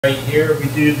Right here, we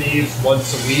do these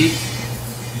once a week.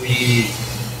 We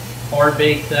hard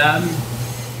bake them,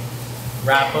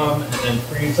 wrap them, and then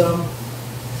freeze them.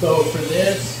 So for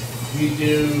this, we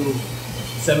do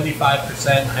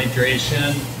 75%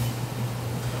 hydration.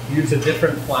 Use a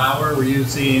different flour. We're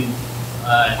using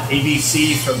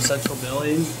ABC from Central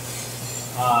Milling.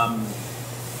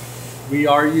 We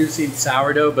are using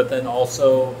sourdough, but then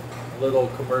also a little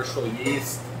commercial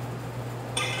yeast.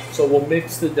 So we'll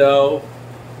mix the dough,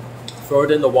 throw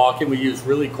it in the walk-in. We use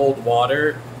really cold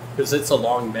water because it's a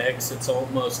long mix. It's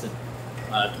almost a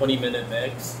 20-minute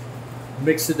mix.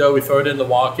 Mix the dough, we throw it in the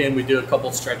walk-in. We do a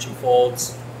couple stretching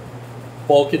folds.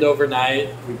 Bulk it overnight.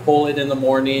 We pull it in the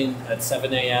morning at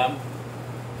 7 a.m.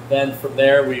 Then from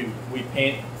there, we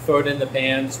throw it in the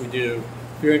pans. We do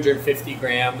 350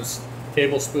 grams,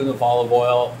 tablespoon of olive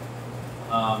oil.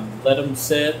 Let them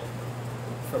sit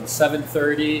from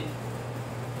 7:30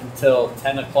 until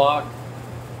 10 o'clock.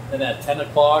 Then at 10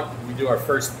 o'clock, we do our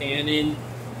first panning,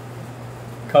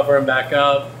 cover them back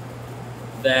up.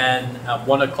 Then at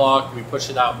 1 o'clock, we push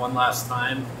it out one last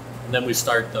time, and then we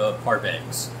start the par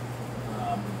bakes.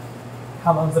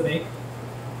 How long's the bake?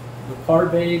 The par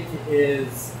bake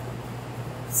is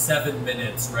 7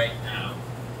 minutes right now.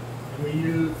 And we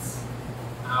use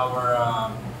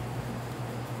our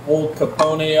old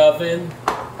Capone oven,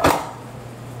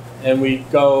 and we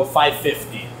go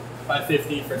 550.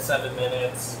 550 for 7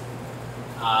 minutes.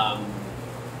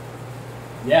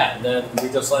 Yeah, and then we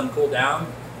just let them cool down,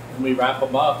 and we wrap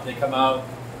them up. They come out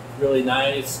really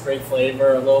nice, great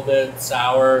flavor, a little bit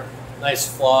sour, nice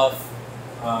fluff.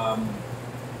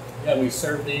 Yeah, we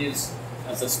serve these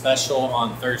as a special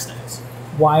on Thursdays.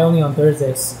 Why only on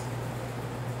Thursdays?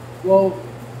 Well,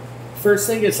 first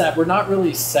thing is that we're not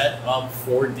really set up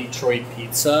for Detroit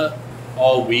pizza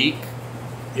all week.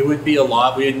 It would be a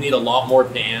lot. We would need a lot more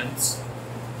pans.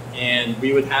 And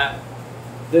we would have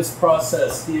this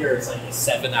process here is like a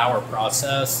 7-hour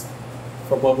process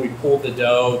from when we pull the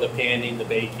dough, the panning, the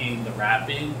baking, the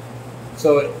wrapping.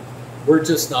 So we're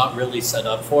just not really set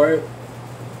up for it.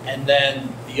 And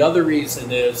then the other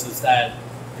reason is that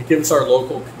it gives our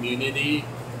local community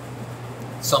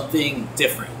something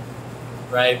different,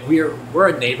 right? We're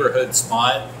a neighborhood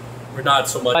spot. We're not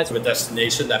so much of a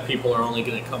destination that people are only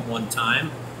going to come one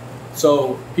time.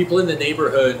 So people in the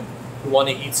neighborhood who want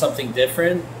to eat something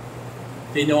different,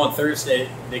 they know on Thursday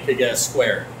they could get a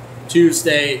square.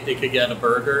 Tuesday they could get a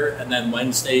burger, and then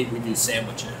Wednesday we do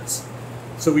sandwiches.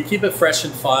 So we keep it fresh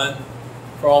and fun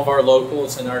for all of our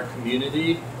locals in our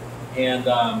community. And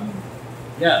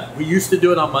yeah, we used to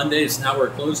do it on Mondays. Now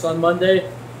we're closed on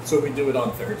Monday, so we do it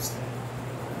on Thursday.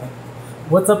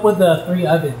 What's up with the 3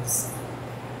 ovens?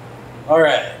 All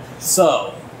right,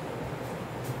 so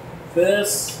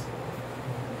this,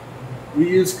 we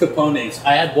use Capone's.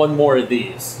 I had one more of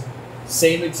these.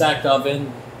 Same exact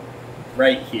oven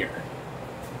right here.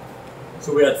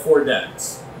 So we had 4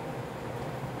 decks.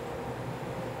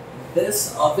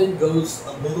 This oven goes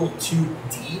a little too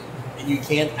deep, and you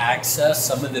can't access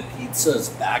some of the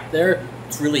pizzas back there.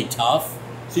 It's really tough.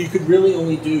 So you could really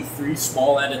only do 3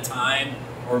 small at a time,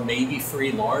 or maybe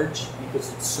 3 large,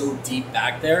 because it's so deep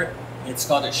back there. It's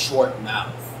got a short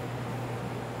mouth.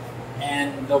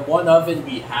 And the one oven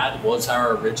we had was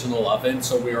our original oven,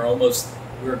 so we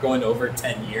were going over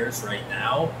 10 years right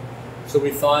now. So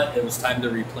we thought it was time to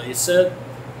replace it.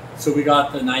 So we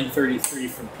got the 933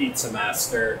 from Pizza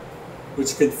Master,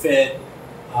 which could fit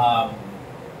 3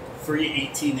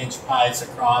 18-inch pies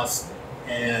across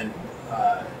and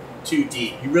 2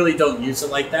 deep. You really don't use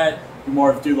it like that. You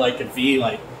more do like a V,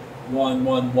 like 1,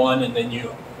 1, 1, and then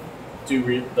you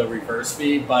do the reverse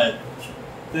V. But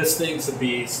this thing's a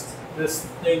beast. This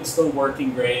thing's still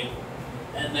working great.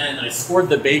 And then I scored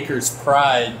the Baker's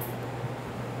Pride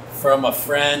from a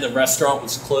friend. The restaurant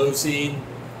was closing.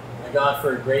 I got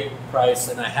for a great price,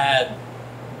 and I had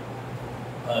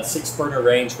a 6-burner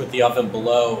range with the oven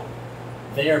below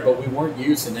there, but we weren't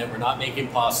using it. We're not making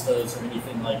pastas or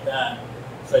anything like that.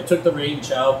 So I took the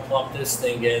range out, plopped this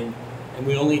thing in, and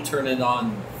we only turn it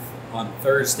on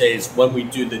Thursdays when we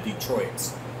do the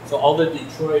Detroits. So all the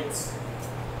Detroits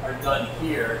are done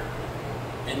here.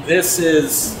 And this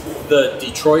is the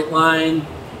Detroit line,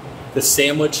 the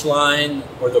sandwich line,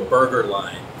 or the burger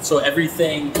line. So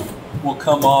everything will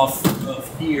come off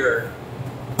of here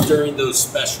during those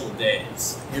special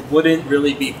days. It wouldn't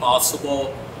really be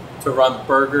possible to run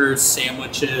burgers,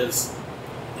 sandwiches,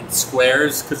 and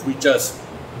squares because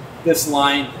this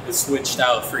line is switched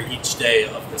out for each day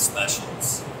of the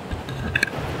specials.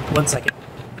 1 second.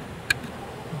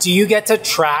 Do you get to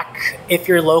track if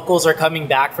your locals are coming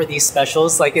back for these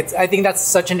specials? Like, I think that's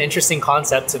such an interesting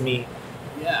concept to me.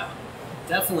 Yeah,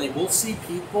 definitely, we'll see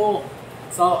people.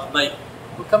 It's all like,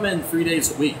 we'll come in 3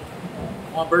 days a week.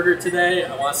 I want a burger today,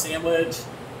 I want a sandwich,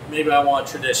 maybe I want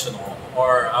traditional,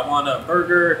 or I want a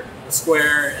burger, a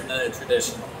square, and then a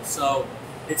traditional. So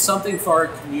it's something for our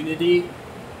community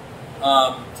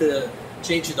to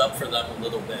change it up for them a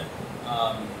little bit.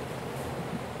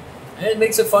 And it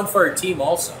makes it fun for our team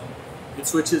also. It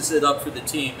switches it up for the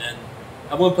team, and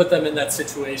I won't put them in that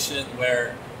situation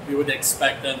where we would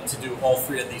expect them to do all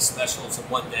 3 of these specials in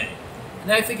one day.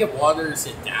 And I think it waters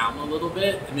it down a little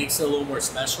bit. It makes it a little more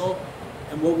special.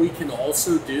 And what we can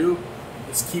also do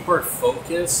is keep our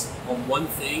focus on one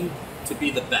thing to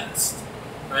be the best,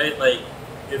 right? Like,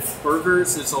 if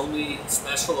burgers is only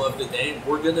special of the day,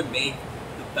 we're gonna make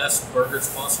the best burgers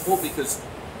possible because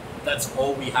that's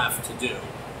all we have to do.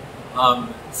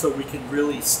 So we can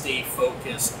really stay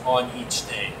focused on each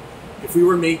day. If we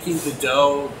were making the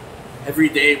dough every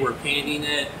day, we're panning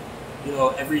it, you know,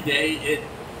 every day,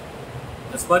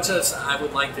 as much as I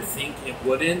would like to think it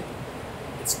wouldn't,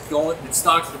 it's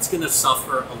gonna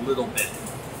suffer a little bit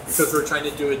because we're trying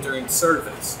to do it during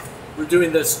service. We're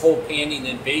doing this whole panning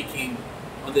and baking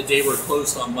on the day we're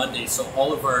closed on Monday, so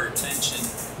all of our attention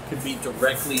could be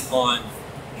directly on,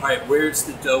 all right, where's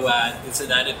the dough at? Is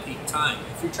it at a peak time?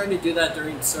 If you're trying to do that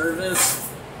during service,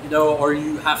 you know, or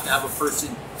you have to have a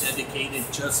person dedicated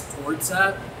just towards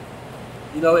that,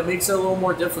 you know, it makes it a little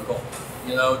more difficult,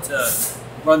 you know, to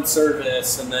run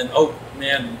service and then, oh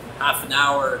man, half an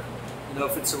hour, you know,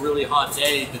 if it's a really hot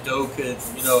day, the dough could,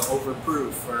 you know,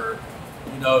 overproof, or,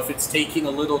 you know, if it's taking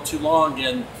a little too long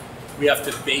and we have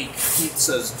to bake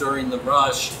pizzas during the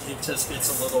rush, it just gets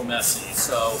a little messy.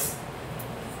 So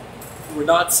we're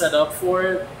not set up for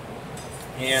it,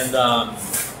 and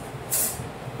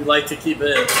we like to keep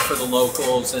it for the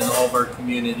locals and all of our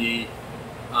community,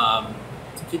 to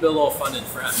keep it a little fun and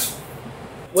fresh.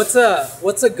 What's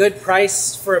a good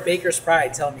price for a baker's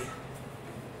pride? Tell me.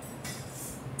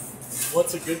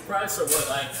 What's a good price, or what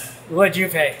I pay? What'd you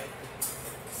pay?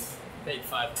 Paid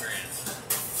 $5,000.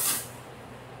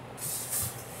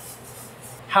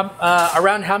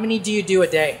 Around how many do you do a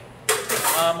day?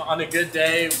 On a good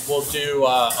day, we'll do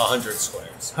 100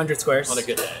 squares. 100 squares? On a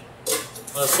good day.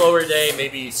 On a slower day,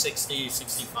 maybe 60,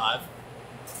 65.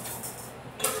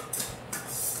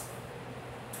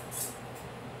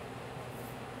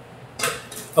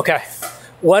 Okay.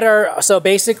 So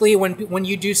basically when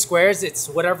you do squares, it's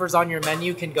whatever's on your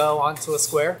menu can go onto a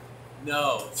square?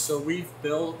 No. So we've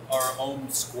built our own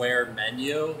square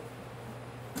menu,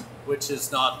 which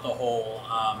is not the whole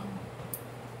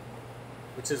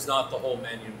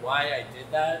menu. Why I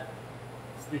did that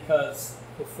is because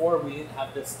before we didn't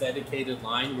have this dedicated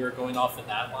line, we were going off of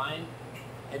that line,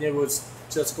 and it was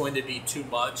just going to be too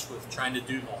much with trying to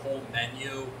do the whole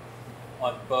menu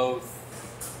on both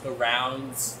the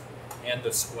rounds and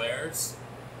the squares.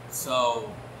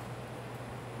 So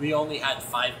we only had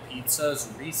 5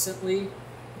 pizzas recently.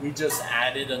 We just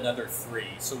added another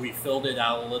 3, so we filled it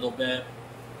out a little bit.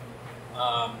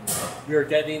 We were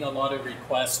getting a lot of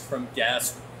requests from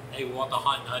guests. Hey, we want the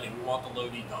hot and honey. We want the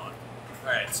loading dog.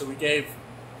 All right, so we gave,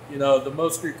 you know, the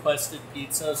most requested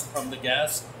pizzas from the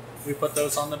guests. We put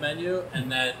those on the menu,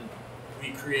 and then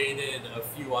we created a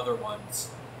few other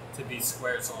ones to be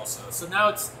squares also. So now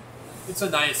it's a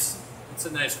nice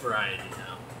variety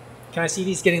now. Can I see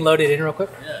these getting loaded in real quick?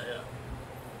 Yeah.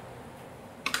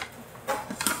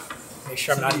 Make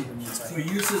sure I'm not even inside. So it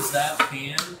uses that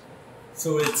pan,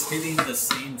 so it's hitting the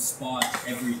same spot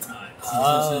every time. So it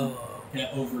doesn't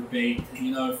get overbaked.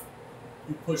 You know, if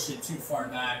you push it too far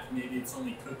back, maybe it's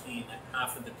only cooking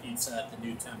half of the pizza at the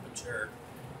new temperature,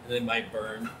 and it might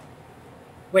burn.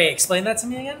 Wait, explain that to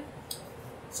me again?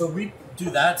 So we do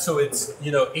that so it's,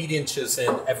 you know, 8 inches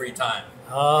in every time.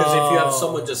 Because if you have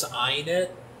someone just eyeing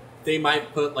it, they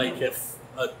might put like a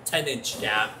 10-inch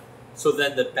gap. So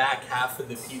then the back half of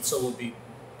the pizza will be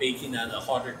baking at a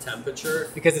hotter temperature.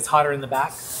 Because it's hotter in the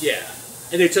back? Yeah.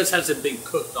 And it just hasn't been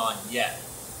cooked on yet.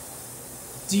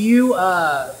 Do you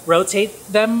rotate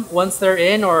them once they're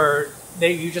in, or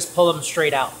you just pull them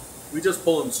straight out? We just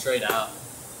pull them straight out.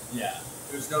 Yeah.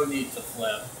 There's no need to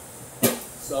flip.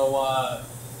 So,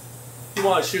 if you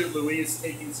want to shoot Louise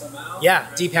taking some out? Yeah,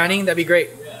 deep panning, that'd be great.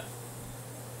 Yeah.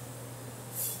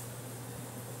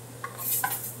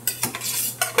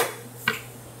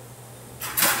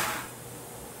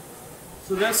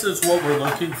 So this is what we're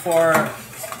looking for.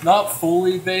 Not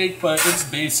fully baked, but it's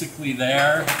basically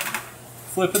there.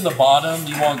 Flipping the bottom,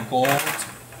 you want gold.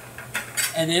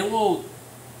 And it will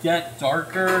get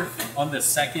darker on the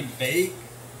second bake.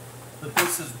 But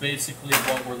this is basically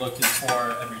what we're looking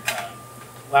for every time.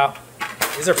 Wow.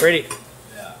 These are pretty.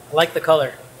 Yeah. I like the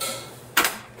color.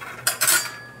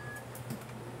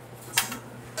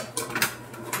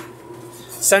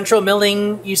 Central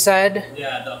milling, you said?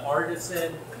 Yeah, the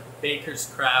artisan baker's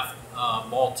craft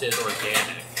malted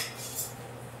organic.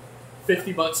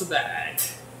 $50 a bag.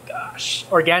 Gosh,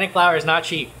 organic flour is not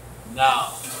cheap. No,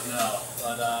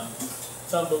 but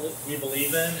something we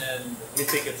believe in and we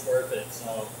think it's worth it.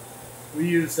 So we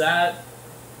use that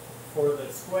for the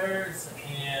squares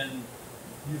and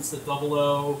use the double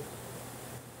O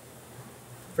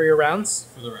For your rounds?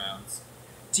 for the rounds.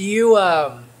 Do you,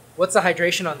 what's the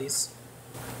hydration on these?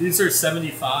 These are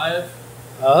 75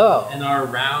 Oh. and our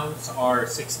rounds are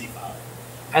 65.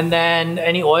 And then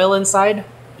any oil inside?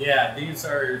 Yeah, these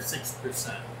are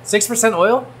 6%. 6%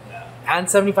 oil? Yeah, And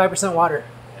 75% water.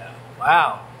 yeah.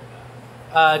 Wow.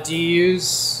 Do you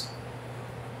use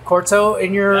Corto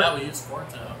in your... Yeah, we use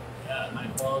Corto. Yeah, high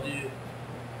quality.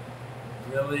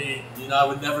 Really, I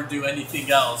would never do anything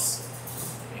else.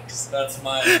 That's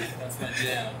my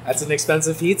jam. That's an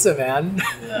expensive pizza, man.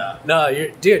 Yeah.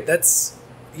 No, dude,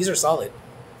 these are solid.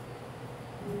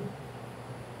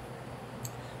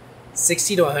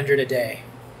 60 to 100 a day.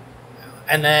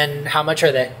 And then how much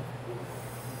are they?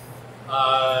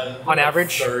 On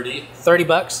average? 30.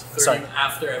 $30? 30 Sorry.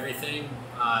 after everything.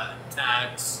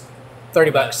 Tax.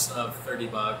 $30. Of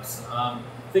 $30. I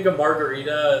think a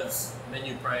margarita is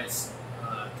menu price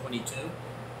 22,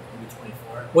 maybe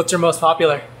 24. What's your most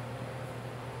popular?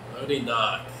 Loading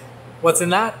dock. What's in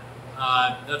that?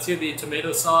 That's gonna be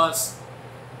tomato sauce,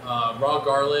 raw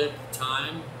garlic,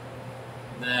 thyme,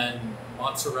 then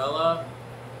mozzarella,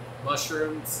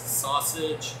 mushrooms,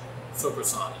 sausage,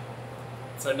 sopressata.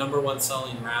 It's our #1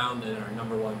 selling round and our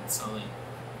 #1 selling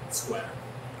square.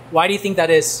 Why do you think that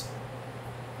is?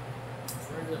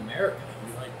 We're in America.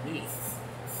 We like meat.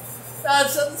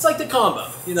 It's like the combo.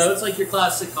 It's like your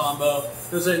classic combo.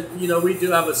 We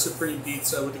do have a supreme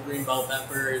pizza with the green bell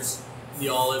peppers, the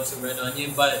olives, and red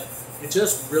onion, but it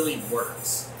just really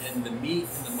works. And the meat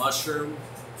and the mushroom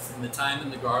and the thyme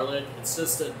and the garlic, it's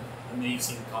just an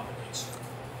amazing combination.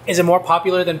 Is it more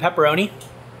popular than pepperoni?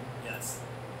 Yes.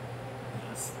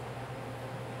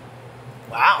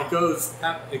 Wow.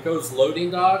 It goes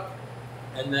loading dock,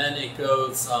 and then it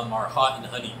goes our hot and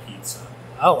honey pizza.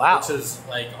 Oh, wow. Which is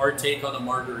like our take on a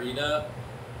margarita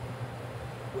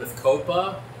with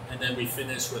copa, and then we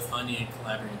finish with honey and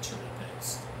Calabrian chili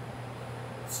paste.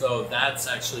 So that's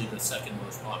actually the second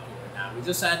most popular now. We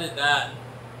just added that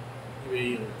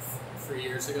maybe 4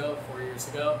 years ago,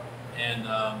 and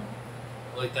I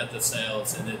looked at the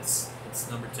sales, and it's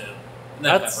 #2. And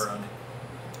that pepperoni.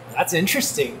 That's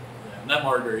interesting. Yeah, and that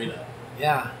margarita.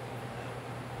 Yeah.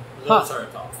 Those are our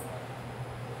top 4.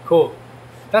 Cool.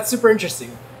 That's super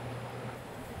interesting.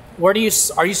 Are you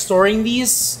storing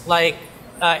these like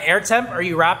air temp? Are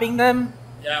you wrapping them?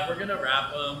 Yeah, we're gonna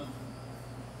wrap them.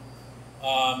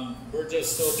 We're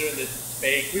just still doing the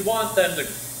bake. We want them to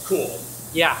cool.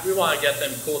 Yeah. We want to get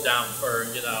them cooled down for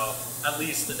at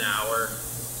least an hour.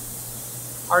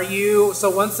 So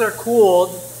once they're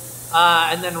cooled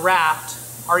and then wrapped,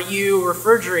 are you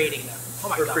refrigerating them? Oh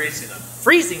my We're God. freezing them.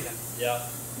 Freezing them. Yeah.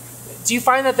 Do you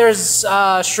find that there's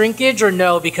shrinkage or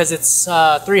no because it's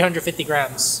 350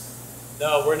 grams?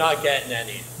 No, we're not getting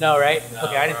any. No, right? No,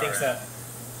 okay, I didn't think right. so.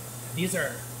 These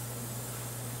are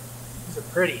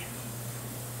pretty.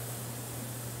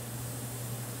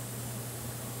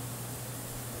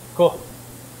 Cool.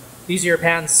 These are your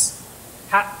pans.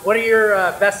 What are your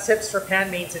best tips for pan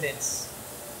maintenance?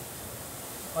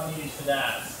 Funny you should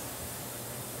ask.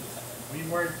 We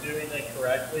weren't doing it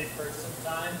correctly for some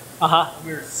time. Uh-huh.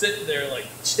 We were sitting there like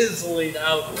chiseling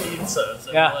out pizzas.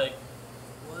 And Yeah. like,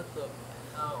 what the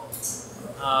hell?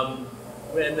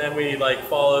 And then we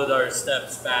followed our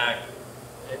steps back.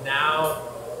 And now,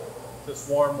 just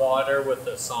warm water with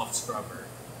a soft scrubber.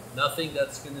 Nothing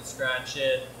that's going to scratch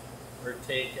it or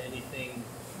take anything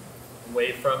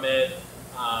away from it.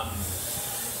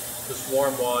 Just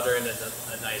warm water and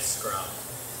a nice scrub.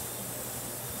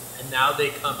 And now they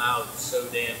come out so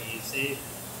damn easy.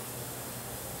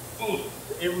 Ooh,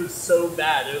 it was so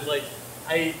bad. It was like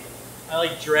I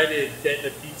dreaded getting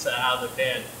the pizza out of the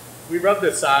pan. We rubbed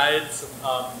the sides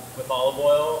with olive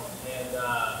oil and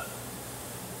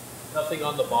nothing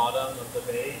on the bottom of the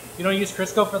bake. You don't use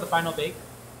Crisco for the final bake?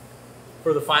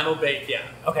 For the final bake, yeah.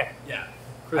 Okay. Yeah.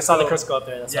 I saw the Crisco up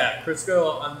there. That's yeah,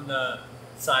 Crisco on the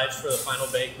sides for the final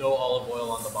bake, no olive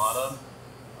oil on the bottom.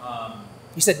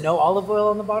 You said no olive oil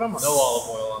on the bottom? No olive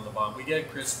oil on the bottom. We get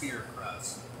crispier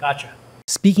crust. Gotcha.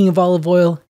 Speaking of olive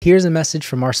oil, here's a message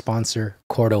from our sponsor,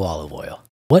 Corto Olive Oil.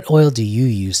 What oil do you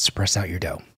use to press out your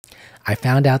dough? I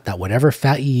found out that whatever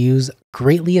fat you use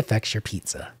greatly affects your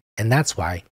pizza. And that's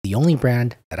why the only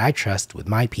brand that I trust with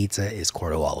my pizza is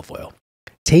Corto Olive Oil.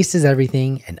 Taste is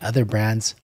everything, and other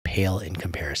brands pale in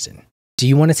comparison. Do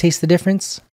you want to taste the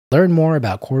difference? Learn more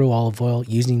about Corto Olive Oil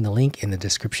using the link in the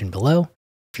description below.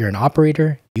 If you're an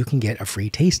operator, you can get a free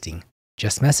tasting.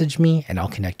 Just message me and I'll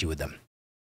connect you with them.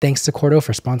 Thanks to Corto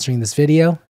for sponsoring this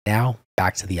video. Now,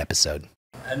 back to the episode.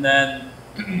 And then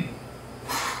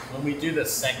when we do the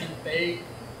second bake,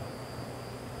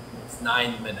 it's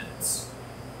 9 minutes.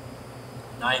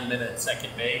 9 minutes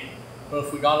second bake. But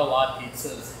if we got a lot of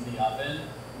pizzas in the oven,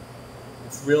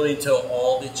 it's really until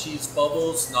all the cheese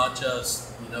bubbles, not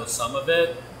just, you know, some of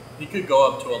it. It could go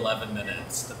up to 11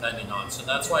 minutes, depending on. So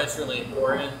that's why it's really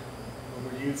important when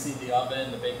we're using the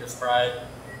oven, the Baker's Pride,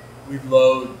 we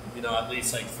load, you know, at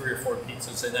least like 3 or 4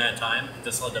 pizzas in at a time and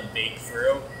just let them bake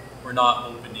through. We're not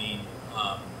opening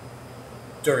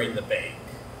during the bake.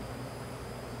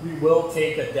 We will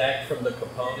take a deck from the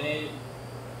component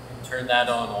and turn that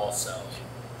on also.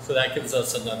 So that gives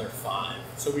us another 5.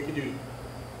 So we can do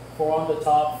 4 on the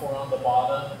top, 4 on the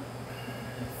bottom,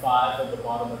 and 5 at the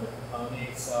bottom of the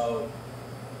component. So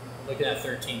looking at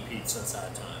 13 pizzas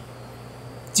at a time.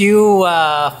 Do you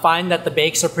find that the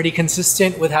bakes are pretty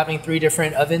consistent with having 3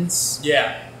 different ovens?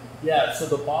 Yeah. So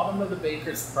the bottom of the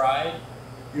Baker's Pride,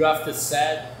 you have to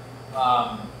set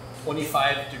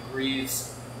 25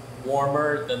 degrees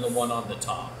warmer than the one on the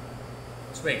top,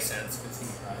 which makes sense because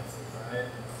heat rises, right?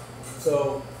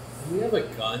 So we have a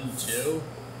gun too.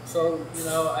 So, you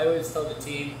know, I always tell the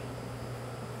team,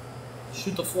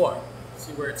 shoot the floor,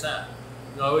 see where it's at.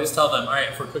 You know, I always tell them, all right,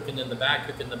 if we're cooking in the back,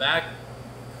 cook in the back.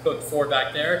 Cook 4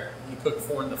 back there, you cook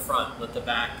 4 in the front. Let the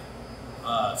back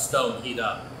stone heat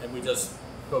up. And we just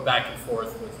go back and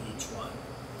forth with each one.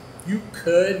 You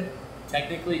could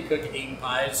technically cook 8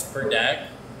 pies per deck,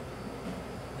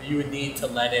 but you would need to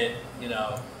let it, you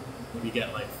know, maybe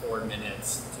get like 4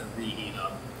 minutes to reheat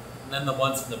them. And then the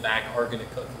ones in the back are going to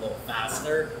cook a little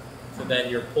faster, so then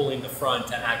you're pulling the front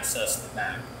to access the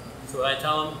back. So what I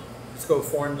tell them, just go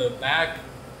 4 in the back,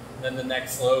 and then the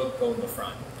next load, go in the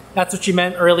front. That's what you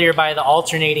meant earlier by the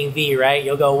alternating V, right?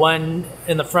 You'll go 1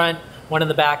 in the front, 1 in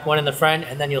the back, 1 in the front,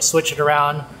 and then you'll switch it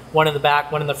around, 1 in the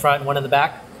back, 1 in the front, 1 in the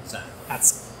back. Exactly.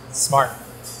 That's smart.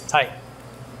 Tight.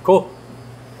 Cool.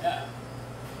 Yeah.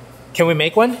 Can we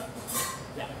make one?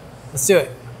 Yeah. Let's do it.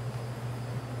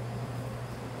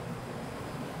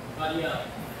 Can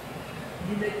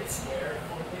you make a square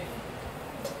for me?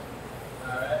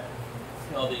 Alright.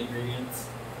 See all the ingredients.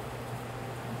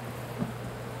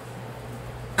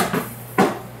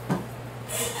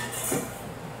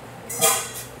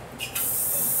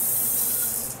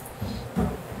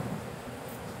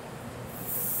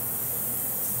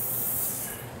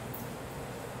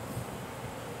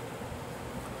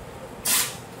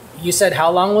 You said how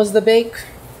long was the bake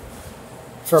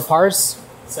for a parse?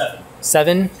 7.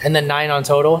 7 and then 9 on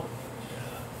total.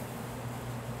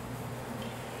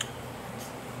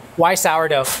 Why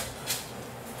sourdough?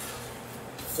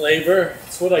 Flavor.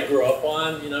 It's what I grew up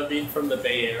on, you know, being from the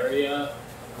Bay Area.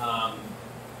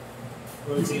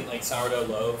 Always eating like sourdough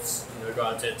loaves. You know, go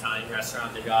out to an Italian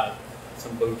restaurant, they got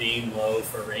some Boudin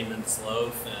loaf or Raymond's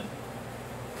loaf, and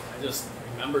I just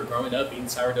remember growing up eating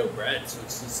sourdough bread, so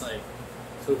it's just like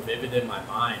so vivid in my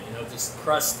mind, you know, just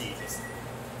crusty, just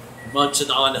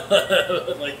munching on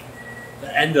like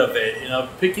the end of it, you know,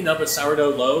 picking up a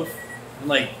sourdough loaf and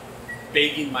like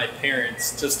begging my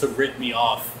parents just to rip me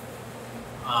off,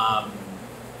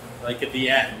 like at the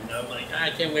end, you know, like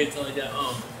I can't wait till I get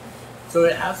home. So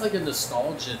it has like a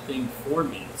nostalgia thing for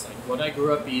me. It's like what I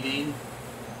grew up eating,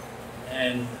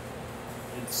 and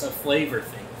it's a flavor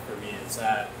thing for me. Is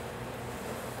that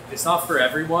it's not for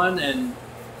everyone, and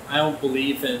I don't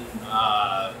believe in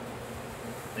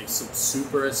like some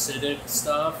super acidic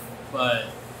stuff, but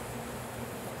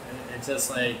it's just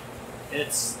like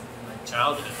it's like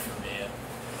childhood for me.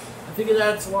 I think it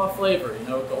adds a lot of flavor, you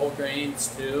know, with the whole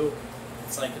grains too.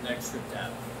 It's like an extra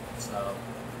depth, so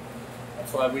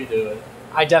that's why we do it.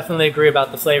 I definitely agree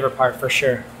about the flavor part for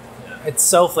sure. Yeah. It's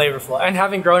so flavorful, and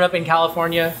having grown up in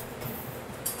California,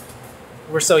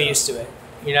 we're so used to it.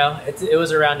 You know, it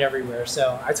was around everywhere,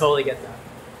 so I totally get that.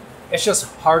 It's just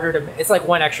harder to. It's like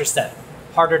one extra step,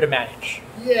 harder to manage.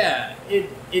 Yeah, it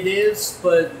is,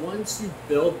 but once you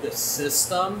build the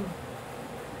system,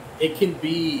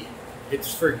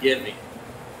 it's forgiving.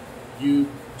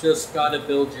 You just got to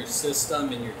build your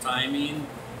system and your timing,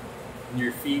 and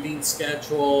your feeding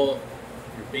schedule,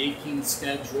 your baking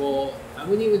schedule. I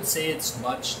wouldn't even say it's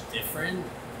much different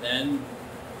than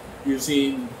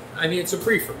using, I mean, it's a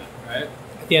pre-ferment, right?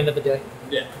 At the end of the day.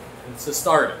 Yeah, it's a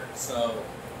starter. So,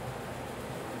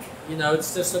 you know,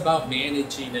 it's just about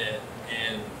managing it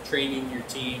and training your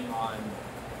team on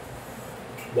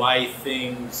why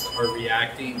things are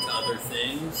reacting to other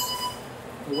things.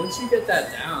 But once you get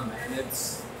that down, man,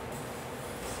 it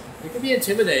can be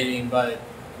intimidating, but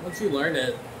once you learn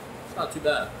it, it's not too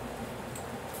bad.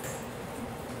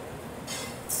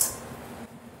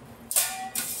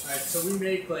 Alright, so we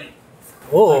make I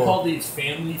call these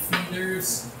family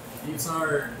feeders. These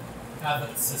have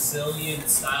a Sicilian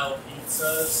style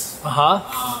pizzas.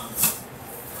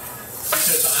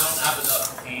 Because I don't have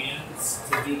enough pans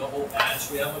to do the whole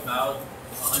batch. We have about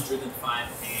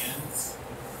 105 pans.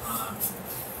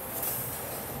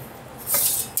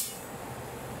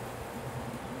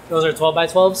 Those are 12 by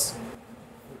 12s?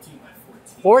 14 by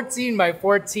 14. 14 by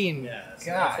 14. Yeah, so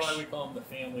gosh. that's why we call them the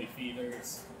family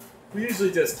feeders. We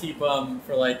usually just keep them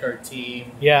for like our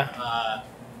team. Yeah.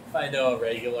 If I know a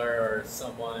regular or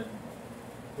someone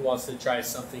who wants to try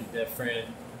something different,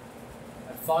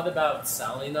 I've thought about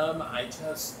selling them. I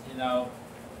just,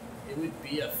 it would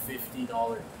be a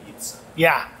 $50 pizza.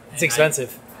 Yeah, it's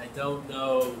expensive. I don't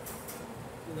know.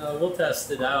 We'll test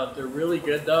it out. They're really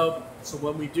good though. So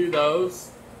when we do those,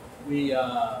 what do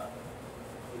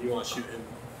you want to shoot in?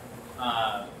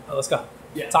 Let's go.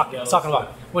 Yeah. Talking about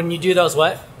when you do those,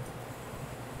 what?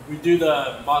 We do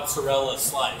the mozzarella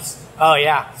slice. Oh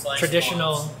yeah, Slice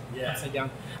traditional. buns. Yeah. Upside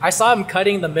down. I saw him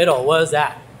cutting the middle. What is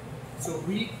that? So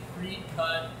we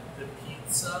pre-cut the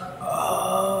pizza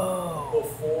Oh.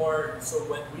 so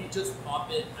when we just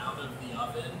pop it out of the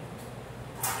oven,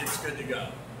 it's good to go.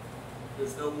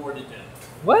 There's no more to do.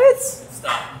 What? It's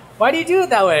done. Why do you do it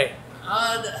that way?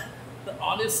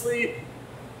 Honestly,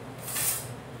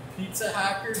 Pizza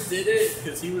Hacker did it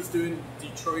because he was doing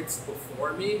Detroit's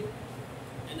before me,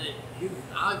 and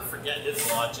I forget his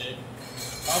logic.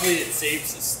 Probably it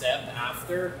saves a step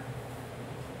after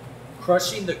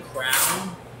crushing the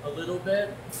crown a little bit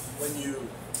when you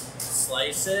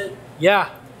slice it. Yeah.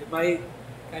 It might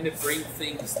kind of bring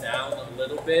things down a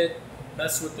little bit,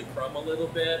 mess with the crumb a little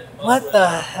bit. What the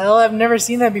hell? I've never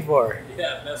seen that before.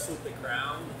 Yeah, mess with the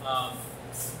crown.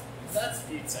 That's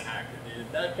Pizza Hacker, dude.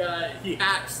 That guy, he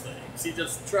hacks things. He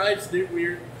just tries new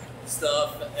weird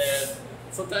stuff, and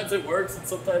sometimes it works and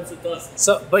sometimes it doesn't.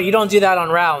 So, but you don't do that on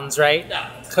rounds, right? No.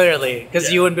 Clearly, because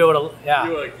you wouldn't be able to. Yeah.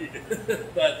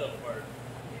 That don't work.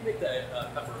 Can you make that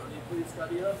pepperoni, please,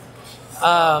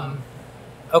 Bacio?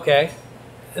 Okay.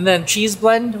 And then cheese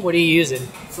blend. What are you using?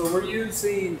 So we're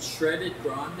using shredded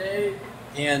grande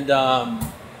and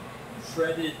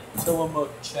shredded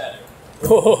Tillamook cheddar.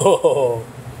 Oh.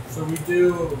 So we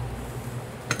do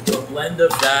a blend of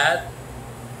that,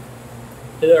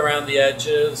 hit it around the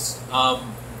edges.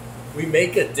 We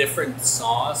make a different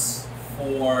sauce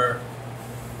for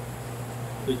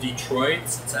the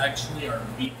Detroits. It's actually our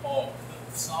meatball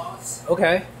cooked sauce.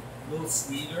 Okay. A little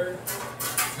sweeter.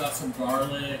 It's got some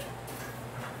garlic,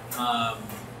 other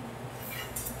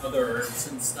herbs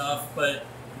and stuff, but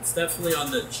it's definitely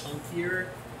on the chunkier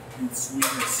and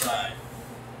sweeter side.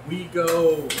 We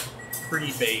go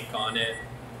pre-bake on it,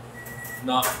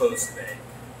 not post-bake.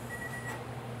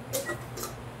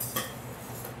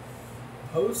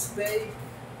 Post-bake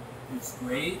is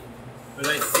great, but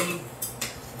I think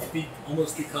it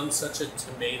almost becomes such a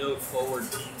tomato-forward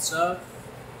pizza,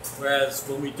 whereas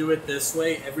when we do it this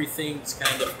way, everything's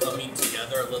kind of coming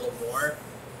together a little more,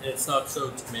 and it's not so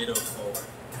tomato-forward.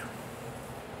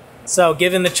 So,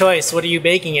 given the choice, what are you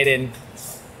baking it in?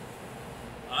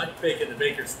 I'd bake it in the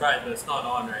Baker's Pride, but it's not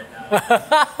on right now.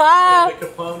 The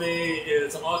Capone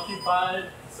is occupied,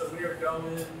 so we are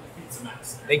going Pizza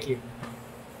Master. Thank you.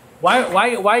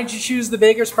 Why did you choose the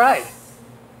Baker's Pride?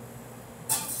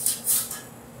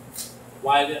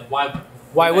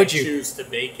 Why would you choose to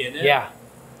bake in it? Yeah.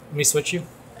 Let me switch you.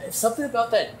 It's something about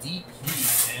that deep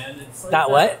heat, man. It's like that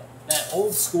what? That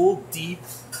old school deep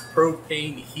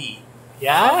propane heat.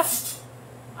 Yeah?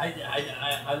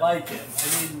 I like it.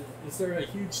 I mean, is there a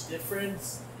huge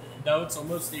difference? No, it's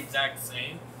almost the exact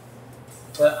same.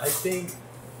 But I think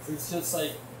there's just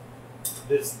like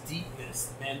this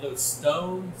deepness, man. Those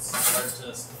stones are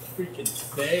just freaking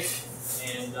thick,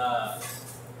 and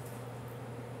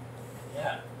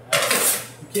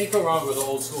you can't go wrong with the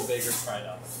old school Baker's Pride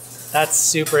oven. That's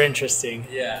super interesting.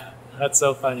 Yeah. That's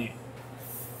so funny.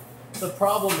 The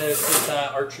problem is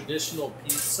that our traditional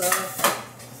pizza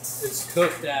is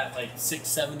cooked at like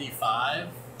 675.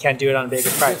 Can't do it on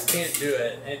Baker's You Pride. just can't do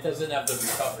it, and it doesn't have the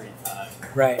recovery time.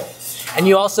 Right. And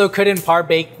you also couldn't par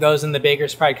bake those in the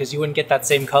Baker's Pride because you wouldn't get that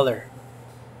same color.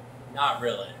 Not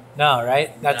really. No,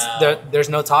 right? There's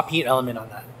no top heat element on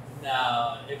that.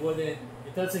 No, it wouldn't.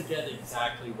 It doesn't get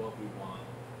exactly what we want.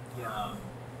 Yeah.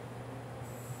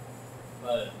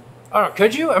 But Oh,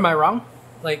 could you? Am I wrong?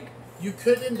 Like, you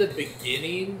could in the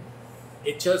beginning.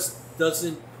 It just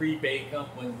doesn't pre-bake them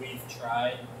when we've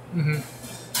tried. mm-hmm.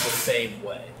 the same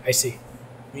way. I see.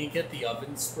 We get the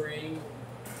oven spring,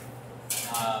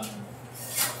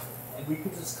 and we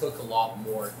could just cook a lot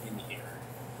more in here.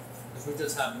 Because we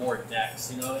just have more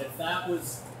decks. You know, if that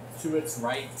was to its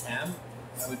right temp,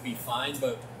 that would be fine,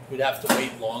 but we'd have to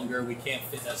wait longer. We can't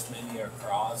fit as many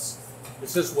across.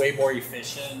 It's just way more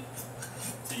efficient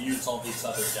to use all these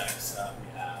other decks that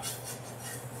we have.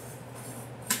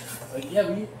 But yeah,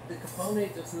 the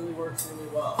Capone just really works really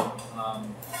well.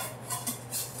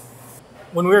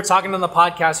 When we were talking on the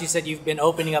podcast, you said you've been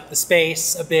opening up the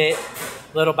space a bit,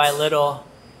 little by little,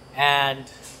 and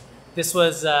this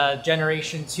was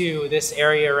generation 2, this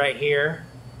area right here.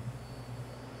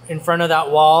 In front of that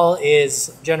wall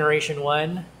is generation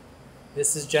 1.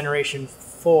 This is generation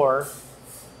 4.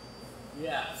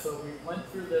 Yeah, so we went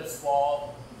through this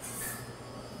wall.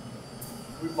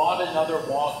 We bought another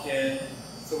walk-in.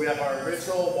 So we have our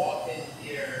original walk-in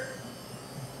here.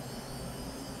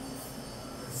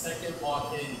 Our second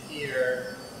walk-in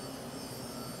here.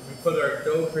 We put our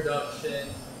dough production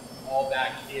all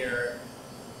back here.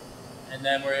 And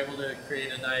then we're able to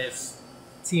create a nice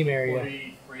team area,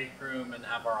 40 break room and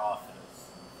have our office.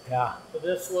 Yeah. So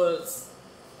this was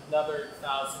another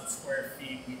 1,000 square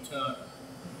feet we took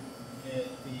at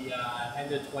the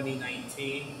end of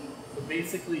 2019. So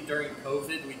basically during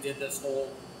COVID, we did this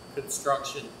whole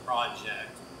construction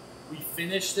project. We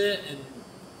finished it and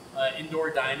indoor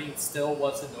dining still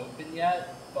wasn't open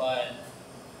yet, but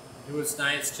it was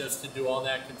nice just to do all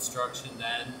that construction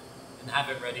then and have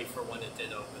it ready for when it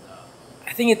did open up.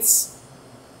 I think it's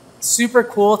super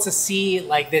cool to see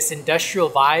like this industrial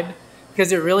vibe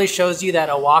because it really shows you that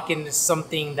a walk-in is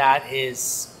something that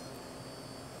is,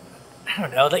 I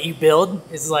don't know, that you build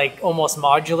is like almost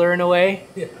modular in a way,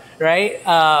 Yeah. right?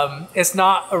 It's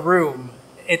not a room.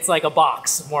 It's like a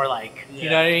box, more like, Yeah. you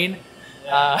know what I mean?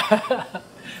 Yeah.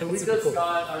 So we That's just cool.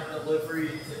 got our delivery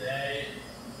today.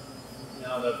 You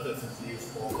know, that this is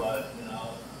useful, but you know.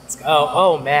 Let's go.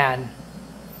 Oh man.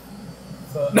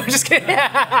 So No, just kidding.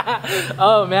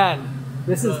 Oh man,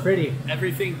 this is pretty.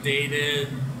 everything dated,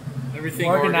 everything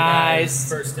Organized.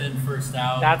 first in, first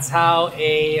out. That's how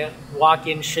a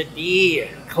walk-in should be.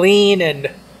 Clean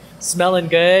and smelling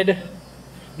good.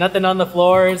 Nothing on the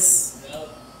floors. Yep.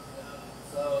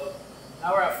 So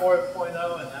now we're at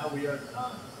 4.0 and now we are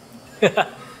done.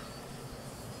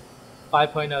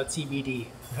 5.0 TBD.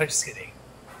 I'm just kidding.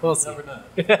 We'll see. Never know.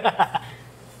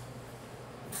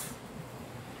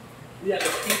 Yeah, the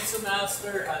Pizza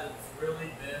Master has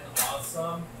really been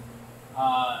awesome.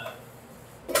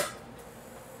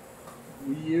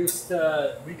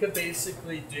 We could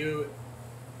basically do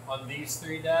on these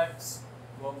 3 decks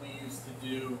what we used to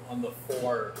do on the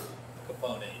 4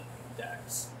 Capone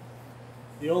decks.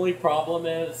 The only problem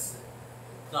is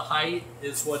the height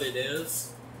is what it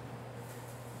is,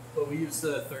 but we use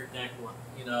the 3rd deck one,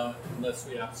 you know, unless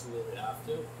we absolutely have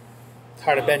to. It's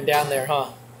hard to bend down there, huh?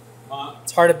 Uh,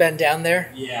 It's hard to bend down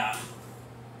there. Yeah.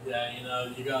 Yeah, you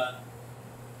know, you got...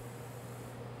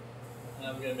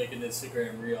 I'm going to make an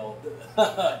Instagram reel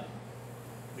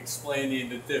explaining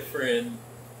the different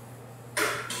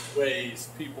ways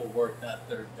people work that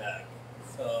 3rd deck.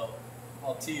 So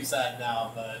I'll tease that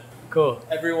now, but Cool.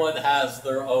 everyone has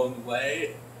their own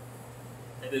way,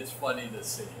 and it's funny to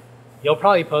see. You'll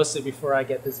probably post it before I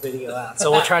get this video out.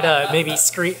 So we'll try to maybe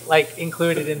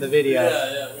include it in the video.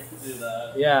 Yeah, we can do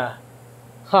that. Yeah.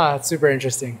 Huh, that's super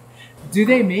interesting. Do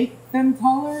they make them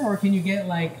taller or can you get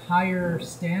like higher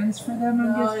stands for them?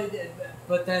 No,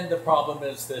 but then the problem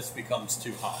is this becomes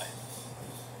too high.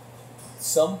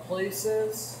 Some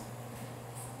places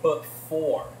put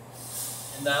 4,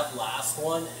 and that last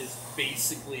one is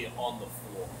basically on the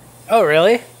floor. Oh,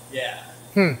 really? Yeah.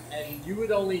 Hmm. And you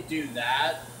would only do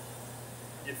that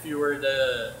if you were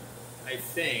to, I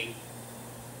think,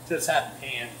 just have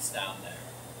pans down there.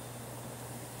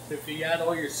 So if you had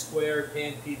all your square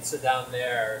pan pizza down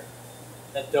there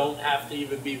that don't have to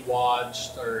even be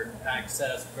watched or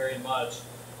accessed very much,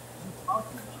 what are you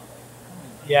talking about?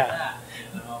 Like, Yeah. that,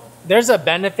 you know? There's a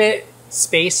benefit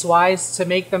space-wise to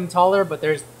make them taller, but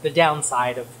there's the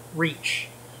downside of reach.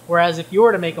 Whereas if you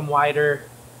were to make them wider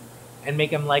and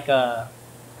make them like a,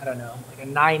 I don't know, like a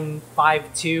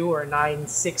 952 or a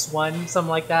 961, something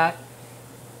like that,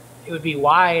 it would be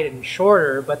wide and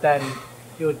shorter, but then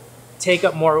it would take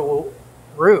up more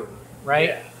room,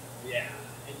 right? Yeah.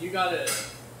 And you gotta.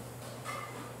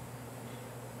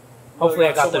 Hopefully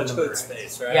I got so the much number hood right.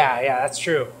 space, right? Yeah, that's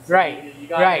true. So Right, You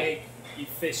gotta right. make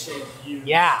efficient use.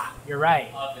 Yeah, you're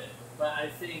right. Of it, but I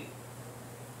think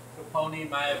Capone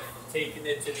might have taken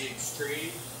it to the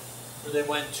extreme, where they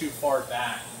went too far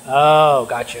back. Oh,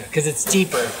 gotcha. Because it's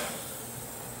deeper.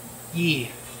 Yee.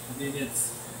 I mean,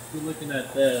 it's you're looking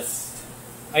at this.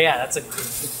 Oh yeah, that's a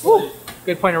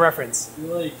good point of reference.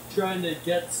 You're like trying to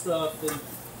get stuff and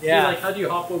like, how do you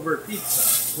hop over a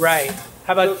pizza? Right.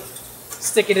 How about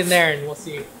stick it in there and we'll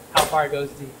see how far it goes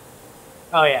deep.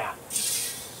 Oh yeah.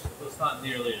 So it's not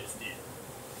nearly as deep.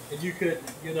 And you could,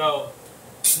 you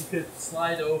could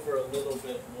slide over a little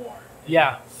bit more.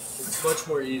 Yeah. It's much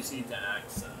more easy to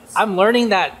access. I'm learning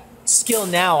that skill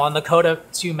now on the Corto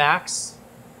 2 Max,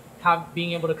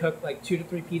 being able to cook like 2 to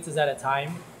 3 pizzas at a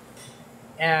time.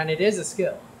 And it is a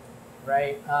skill,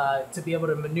 right? To be able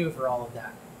to maneuver all of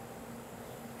that.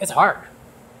 It's hard.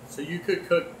 So you could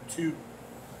cook 2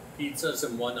 pizzas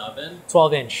in one oven?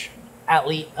 12-inch. At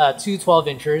least 2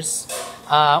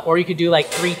 12-inchers. Or you could do like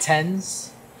 3 10s.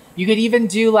 You could even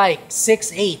do like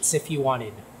 6 8s if you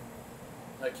wanted.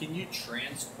 Can you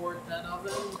transport that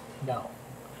oven? No.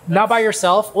 Not by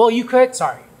yourself. Well, you could.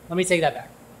 Sorry. Let me take that back.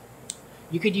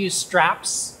 You could use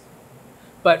straps.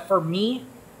 But for me,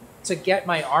 to get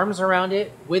my arms around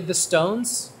it with the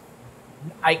stones,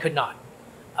 I could not.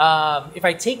 If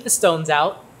I take the stones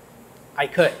out, I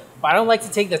could. But I don't like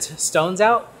to take the stones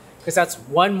out because that's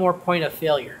one more point of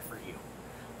failure for you.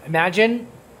 Imagine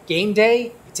game day,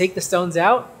 you take the stones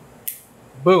out,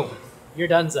 boom, you're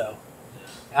donezo.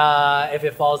 If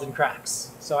it falls and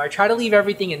cracks. So I try to leave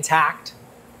everything intact.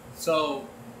 So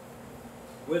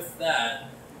with that,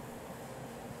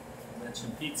 I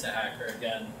mentioned Pizza Hacker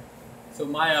again. So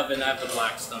my oven, I have the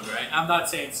Blackstone, right? I'm not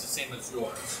saying it's the same as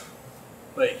yours.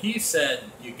 But he said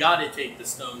you got to take the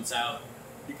stones out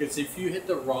because if you hit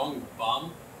the wrong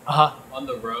bump on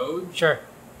the road, sure,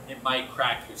 it might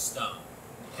crack your stone.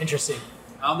 Interesting.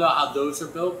 I don't know how those are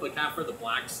built, but kind of for the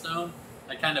Blackstone,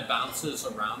 that kind of bounces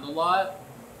around a lot.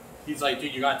 He's like,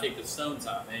 dude, you got to take the stones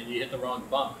out, man. You hit the wrong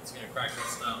bump, it's going to crack your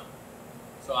stone.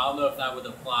 So I don't know if that would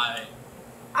apply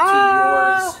to yours.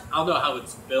 I don't know how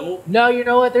it's built. No, you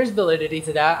know what? There's validity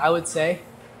to that, I would say.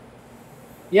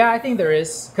 Yeah, I think there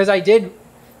is. Because I did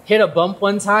hit a bump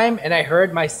one time, and I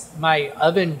heard my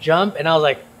oven jump, and I was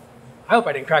like, I hope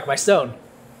I didn't crack my stone.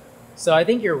 So I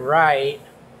think you're right.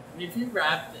 I mean, if you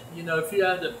wrap it, if you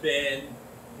had a bin,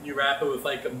 and you wrap it with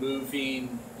like a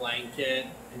moving blanket,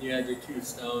 and you had your 2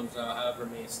 stones, or however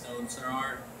many stones there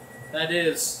are, that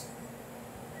is,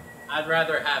 I'd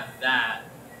rather have that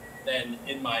than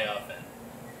in my oven.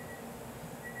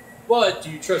 But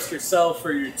do you trust yourself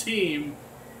or your team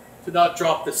to not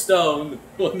drop the stone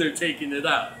when they're taking it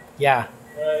out? Yeah.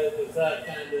 Right? Is that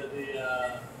kind of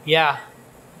the... Yeah.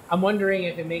 I'm wondering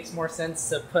if it makes more sense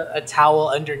to put a towel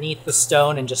underneath the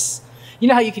stone and just... You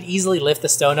know how you could easily lift the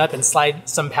stone up and slide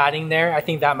some padding there? I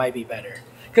think that might be better.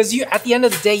 Because at the end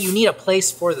of the day, you need a place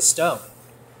for the stone.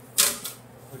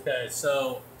 Okay,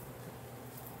 so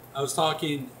I was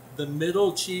talking, the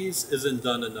middle cheese isn't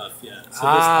done enough yet. So this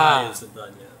pie isn't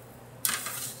done yet.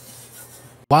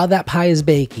 While that pie is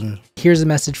baking, here's a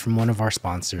message from one of our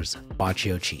sponsors,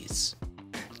 Bacio Cheese.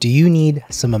 Do you need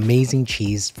some amazing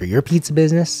cheese for your pizza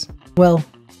business? Well,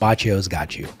 Bacio's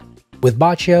got you. With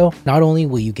Bacio, not only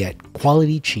will you get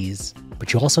quality cheese,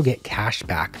 but you also get cash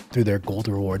back through their Gold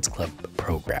Rewards Club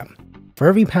program. For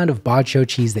every pound of Bacio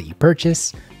cheese that you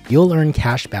purchase, you'll earn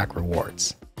cash back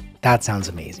rewards. That sounds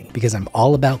amazing because I'm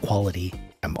all about quality.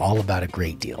 I'm all about a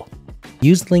great deal.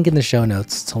 Use the link in the show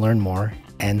notes to learn more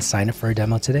and sign up for a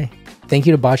demo today. Thank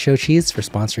you to Bacio Cheese for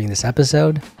sponsoring this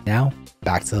episode. Now,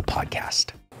 back to the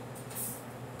podcast.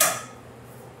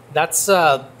 That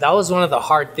was one of the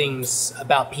hard things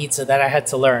about pizza that I had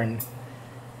to learn.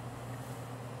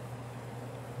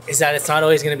 Is that it's not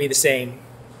always going to be the same.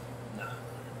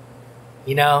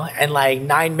 No. And like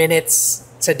 9 minutes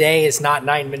today is not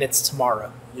 9 minutes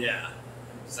tomorrow. Yeah,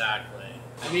 exactly.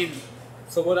 I mean,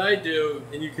 so what I do,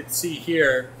 and you can see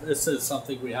here, this is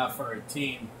something we have for our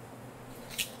team.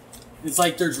 It's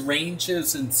like there's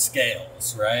ranges and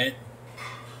scales, right?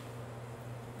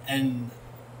 And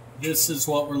this is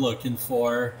what we're looking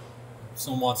for. If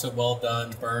someone wants it well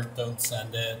done, burnt, don't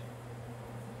send it.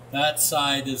 That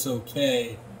side is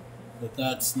okay, but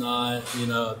that's not,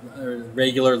 a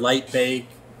regular light bake.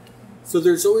 So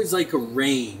there's always like a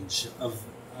range of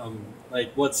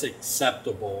like what's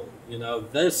acceptable.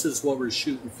 This is what we're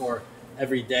shooting for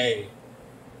every day.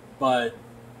 But,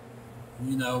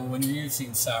 when you're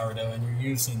using sourdough and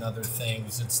you're using other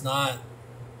things, it's not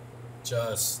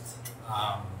just...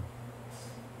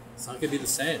 it's not going to be the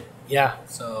same. Yeah.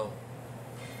 So,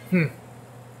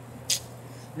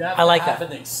 I like that.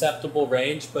 Have an acceptable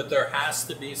range, but there has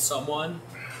to be someone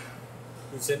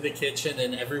who's in the kitchen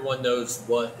and everyone knows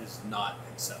what is not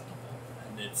acceptable.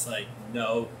 And it's like,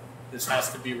 no, this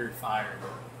has to be refired.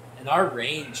 And our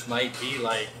range might be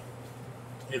like,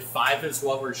 if 5 is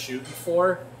what we're shooting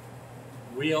for,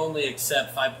 we only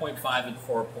accept 5.5 and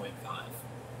 4.5.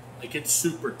 Like, it's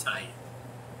super tight.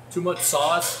 Too much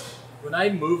sauce. When I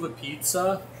move a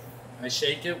pizza, I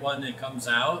shake it when it comes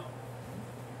out.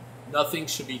 Nothing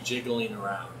should be jiggling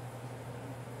around.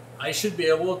 I should be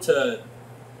able to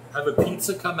have a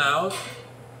pizza come out,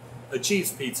 a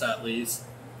cheese pizza at least,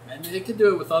 and it can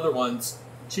do it with other ones.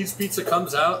 Cheese pizza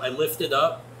comes out, I lift it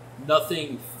up,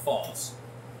 nothing falls.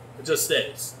 It just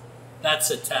stays.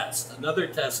 That's a test. Another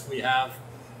test we have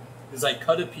is I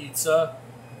cut a pizza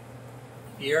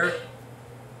here,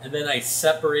 and then I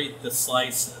separate the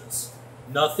slices.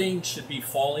 Nothing should be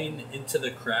falling into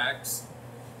the cracks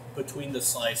between the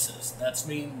slices. That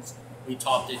means we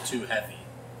topped it too heavy.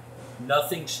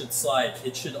 Nothing should slide.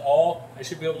 I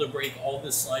should be able to break all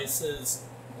the slices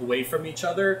away from each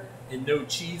other, and no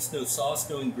cheese, no sauce,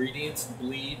 no ingredients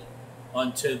bleed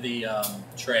onto the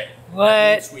tray. What?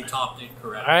 That means we topped it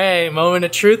correctly. All right, moment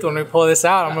of truth when we pull this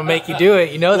out. I'm going to make you do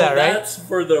it. You know that, right? That's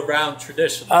for the round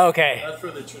traditional. Oh, okay. That's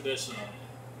for the traditional.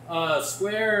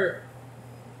 Square.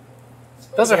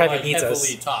 Those are heavy like pizzas.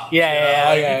 Heavily topped.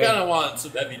 Yeah. You kind of want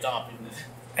some heavy topping.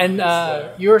 And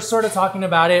you were sort of talking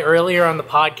about it earlier on the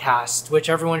podcast, which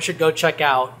everyone should go check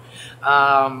out.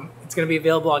 It's going to be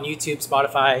available on YouTube,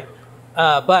 Spotify.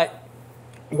 But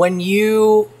when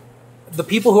the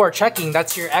people who are checking,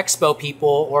 that's your expo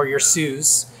people or your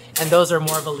SUs, and those are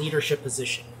more of a leadership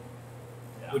position,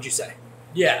 would you say?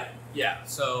 Yeah.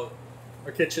 So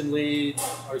our kitchen lead,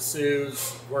 our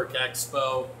SUs, work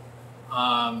expo,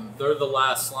 they're the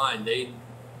last line. They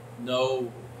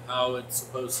know how it's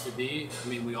supposed to be. I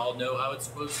mean, we all know how it's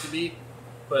supposed to be,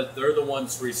 but they're the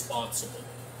ones responsible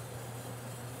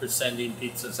for sending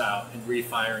pizzas out and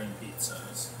refiring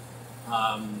pizzas.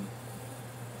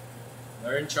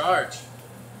 They're in charge.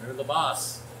 They're the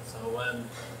boss. So when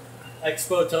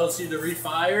Expo tells you to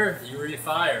refire, you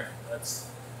refire. That's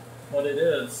what it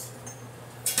is.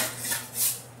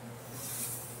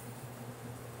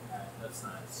 All right, that's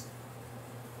nice.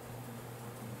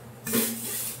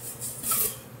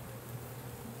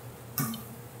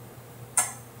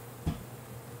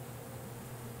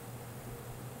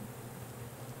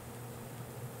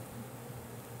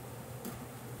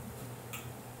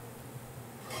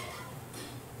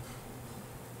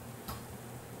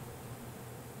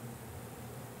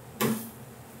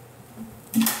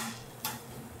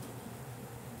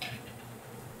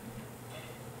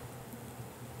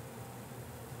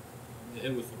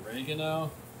 Hit with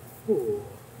oregano. Ooh.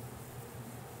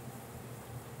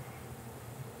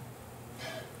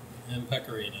 And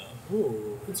pecorino.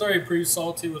 Ooh. It's already pretty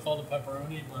salty with all the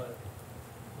pepperoni, but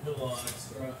a little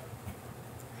extra.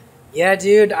 Yeah,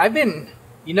 dude,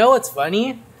 you know what's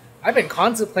funny? I've been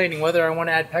contemplating whether I want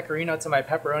to add pecorino to my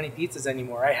pepperoni pizzas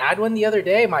anymore. I had one the other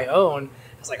day, my own.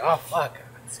 I was like, oh, fuck.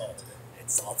 It's salty.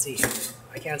 It's salty.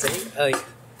 I can't say,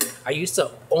 I used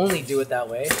to only do it that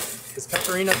way because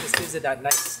pepperino just gives it that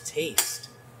nice taste.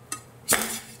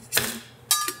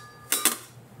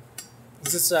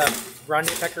 Is this grande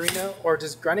pecorino, or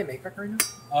does grande make pecorino?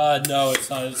 No, it's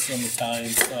not. It's some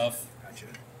Italian stuff. Gotcha.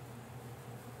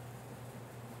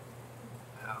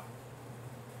 Wow.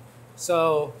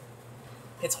 So,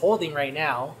 it's holding right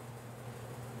now.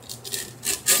 Should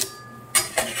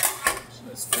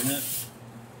I spin it?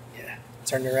 Yeah.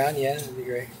 Turn it around, yeah, that'd be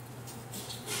great.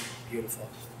 Beautiful.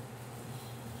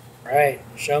 All right,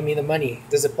 show me the money.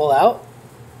 Does it pull out?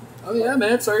 Oh yeah,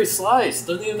 man, it's already sliced.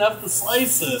 Doesn't even have to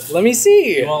slice it. Let me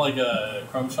see. You want like a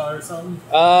crumb shot or something?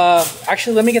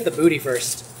 Actually, let me get the booty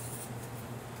first.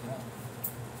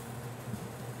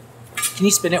 Can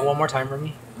you spin it one more time for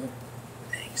me? Yep.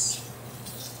 Thanks.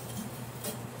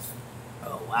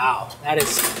 Oh wow, that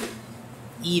is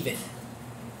even.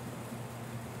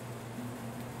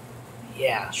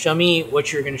 Yeah, show me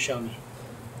what you're gonna show me.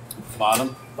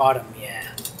 Bottom. Bottom, yeah.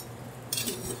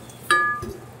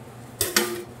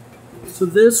 So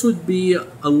this would be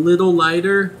a little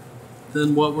lighter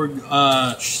than what we're if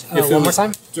it one more was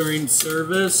time during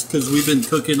service, because we've been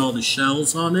cooking all the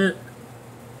shells on it.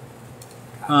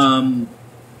 Because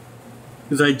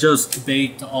I just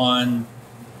baked on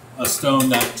a stone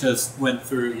that just went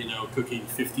through, cooking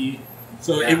 50.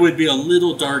 So Yeah. it would be a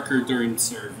little darker during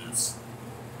service.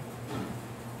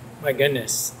 My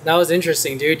goodness, that was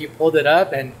interesting, dude. You pulled it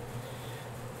up and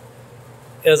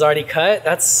it was already cut.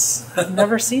 I've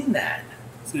never seen that.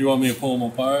 So you want me to pull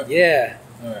them apart? Yeah.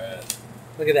 All right.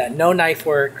 Look at that. No knife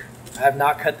work. I have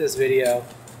not cut this video.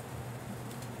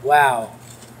 Wow.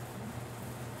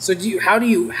 So how do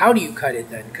you cut it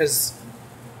then? Because,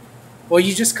 well,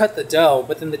 you just cut the dough,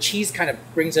 but then the cheese kind of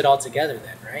brings it all together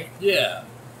then, right? Yeah.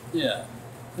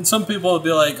 And some people will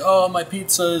be like, "Oh, my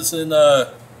pizza is in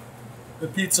the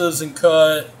pizza isn't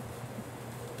cut.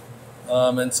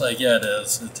 It's like, yeah, it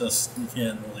is. It just, you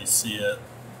can't really see it.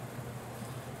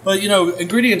 But, you know,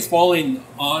 ingredients falling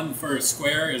on for a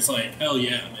square is like, hell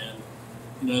yeah, man.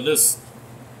 You know, this,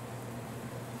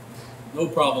 no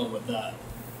problem with that.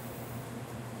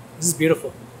 This is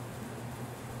beautiful.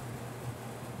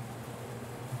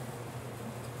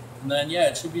 And then, yeah,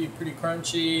 it should be pretty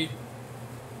crunchy.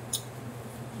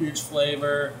 Huge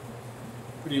flavor.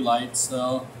 Pretty light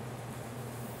still.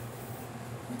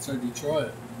 That's our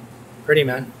Detroit. Pretty,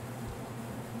 man.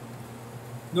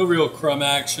 No real crumb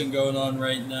action going on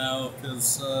right now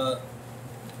because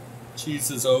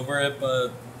cheese is over it,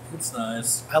 but it's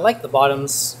nice. I like the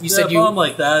bottoms. You yeah, said you bottom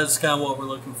like that is kind of what we're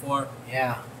looking for.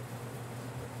 Yeah.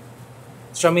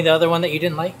 Show me the other one that you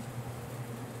didn't like.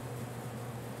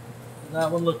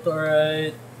 That one looked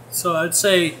alright. So I'd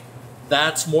say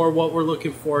that's more what we're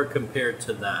looking for compared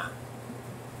to that.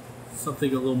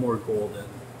 Something a little more golden.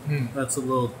 That's a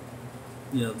little,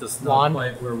 you know, just not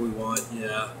quite where we want.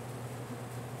 Yeah.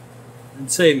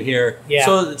 And same here. Yeah.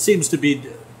 So it seems to be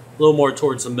a little more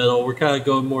towards the middle. We're kind of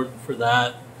going more for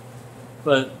that.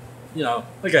 But, you know,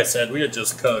 like I said, we had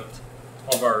just cooked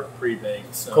all of our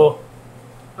pre-baked. So cool.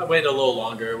 I waited a little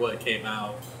longer when it came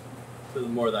out. So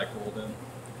more of that golden.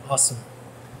 Awesome.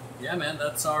 Yeah, man,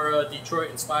 that's our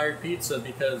Detroit-inspired pizza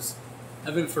because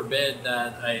heaven forbid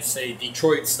that I say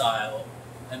Detroit style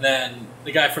and then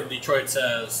the guy from Detroit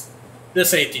says,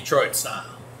 this ain't Detroit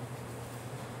style.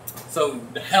 So,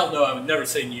 hell no, I would never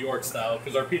say New York style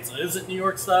because our pizza isn't New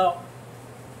York style.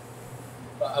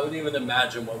 But I wouldn't even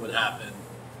imagine what would happen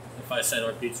if I said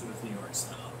our pizza was New York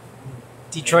style.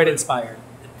 Detroit inspired.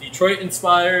 Detroit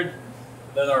inspired,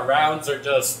 then our rounds are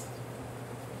just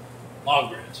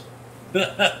Longbridge.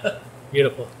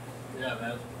 Beautiful. Yeah,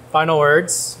 man. Final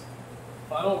words.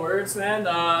 Final words, man.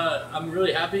 I'm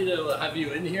really happy to have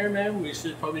you in here, man. We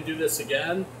should probably do this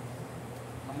again.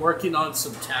 I'm working on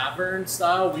some tavern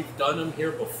style. We've done them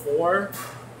here before.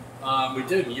 We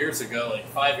did them years ago, like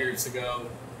 5 years ago,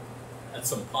 at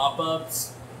some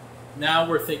pop-ups. Now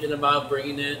we're thinking about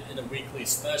bringing it in a weekly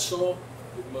special.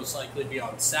 It would most likely be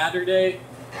on Saturday.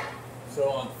 So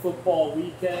on football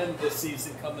weekend, this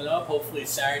season coming up, hopefully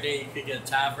Saturday you could get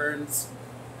taverns.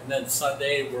 And then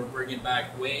Sunday we're bringing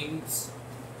back wings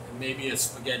and maybe a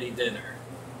spaghetti dinner.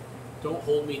 Don't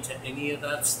hold me to any of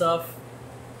that stuff.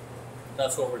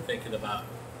 That's what we're thinking about.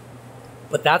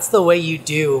 But that's the way you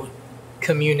do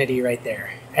community right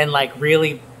there. And like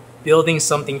really building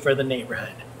something for the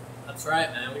neighborhood. That's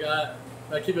right, man. We gotta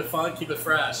keep it fun, keep it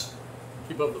fresh,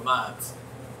 keep up the vibes.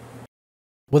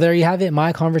 Well, there you have it,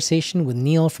 my conversation with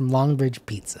Neal from Longbridge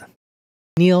Pizza.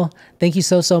 Neal, thank you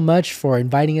so much for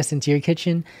inviting us into your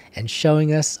kitchen and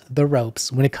showing us the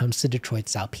ropes when it comes to Detroit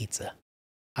style pizza.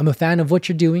 I'm a fan of what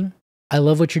you're doing. I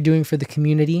love what you're doing for the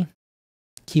community.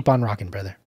 Keep on rocking,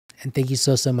 brother. And thank you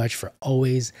so much for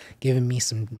always giving me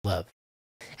some love.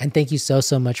 And thank you so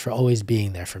much for always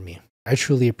being there for me. I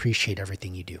truly appreciate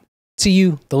everything you do. To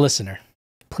you, the listener,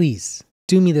 please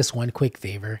do me this one quick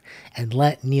favor and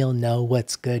let Neal know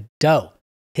what's good dough.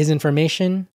 His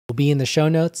information will be in the show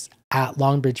notes at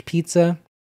Longbridge Pizza.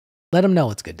 Let him know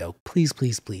what's good dough. Please,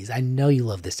 please, please. I know you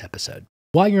love this episode.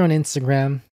 While you're on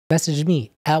Instagram, message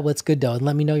me at What's Good Dough and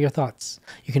let me know your thoughts.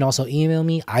 You can also email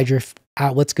me,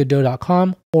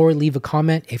 idrift@whatsgooddough.com, or leave a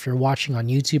comment if you're watching on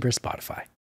YouTube or Spotify.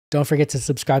 Don't forget to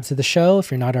subscribe to the show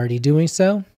if you're not already doing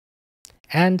so.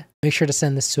 And make sure to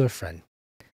send this to a friend.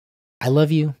 I love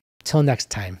you. Till next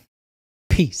time.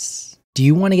 Peace. Do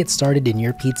you want to get started in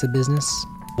your pizza business?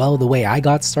 Well, the way I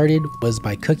got started was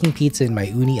by cooking pizza in my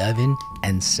Ooni oven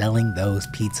and selling those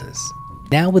pizzas.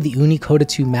 Now with the Ooni Coda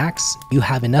 2 Max, you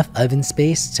have enough oven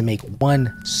space to make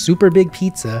one super big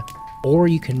pizza, or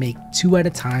you can make 2 at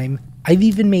a time. I've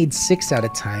even made 6 at a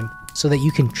time so that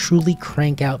you can truly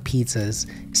crank out pizzas,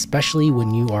 especially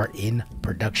when you are in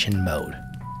production mode.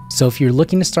 So if you're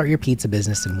looking to start your pizza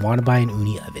business and want to buy an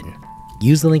Ooni oven,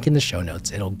 use the link in the show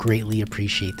notes. It'll greatly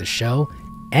appreciate the show,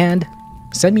 and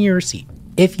send me your receipt.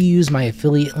 If you use my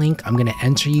affiliate link, I'm going to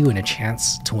enter you in a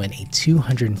chance to win a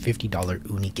 $250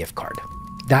 Ooni gift card.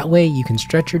 That way you can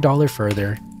stretch your dollar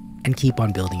further and keep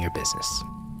on building your business.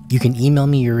 You can email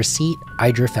me your receipt,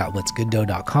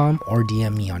 idrift@whatsgooddough.com, or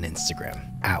DM me on Instagram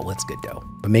 @whatsgooddough.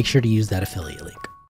 But make sure to use that affiliate link.